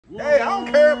Hey, I don't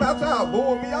care about y'all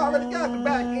booing me. I already got the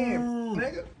back end,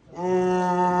 nigga.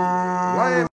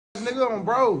 Lame nigga on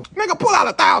bro. Nigga, pull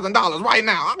out $1,000 right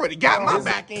now. I already got my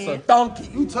back end. It's a donkey.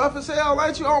 You tough as hell,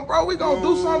 ain't you on bro? We gonna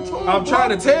do something to him. I'm trying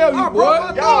to tell you, boy.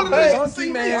 Y'all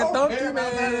Donkey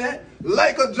man.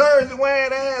 Laker jersey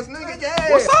wearing ass nigga,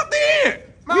 yeah. What's up then?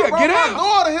 Man, Yeah, bro, get my out.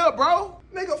 daughter here, bro.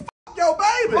 Nigga, fuck your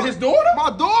baby. His daughter?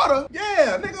 My daughter?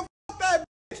 Yeah, nigga, fuck that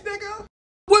bitch, nigga.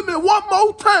 With me one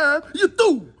more time, you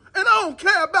through. And I don't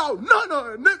care about none of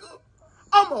it, nigga.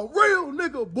 I'm a real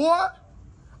nigga, boy.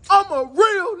 I'm a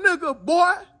real nigga,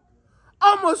 boy.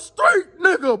 I'm a straight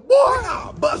nigga, boy.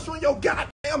 I'll bust you in your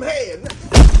goddamn head,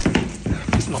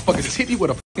 nigga. This motherfucker just hit me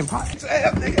with a fucking pipe.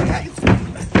 Damn, nigga,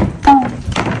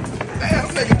 damn,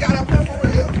 nigga, got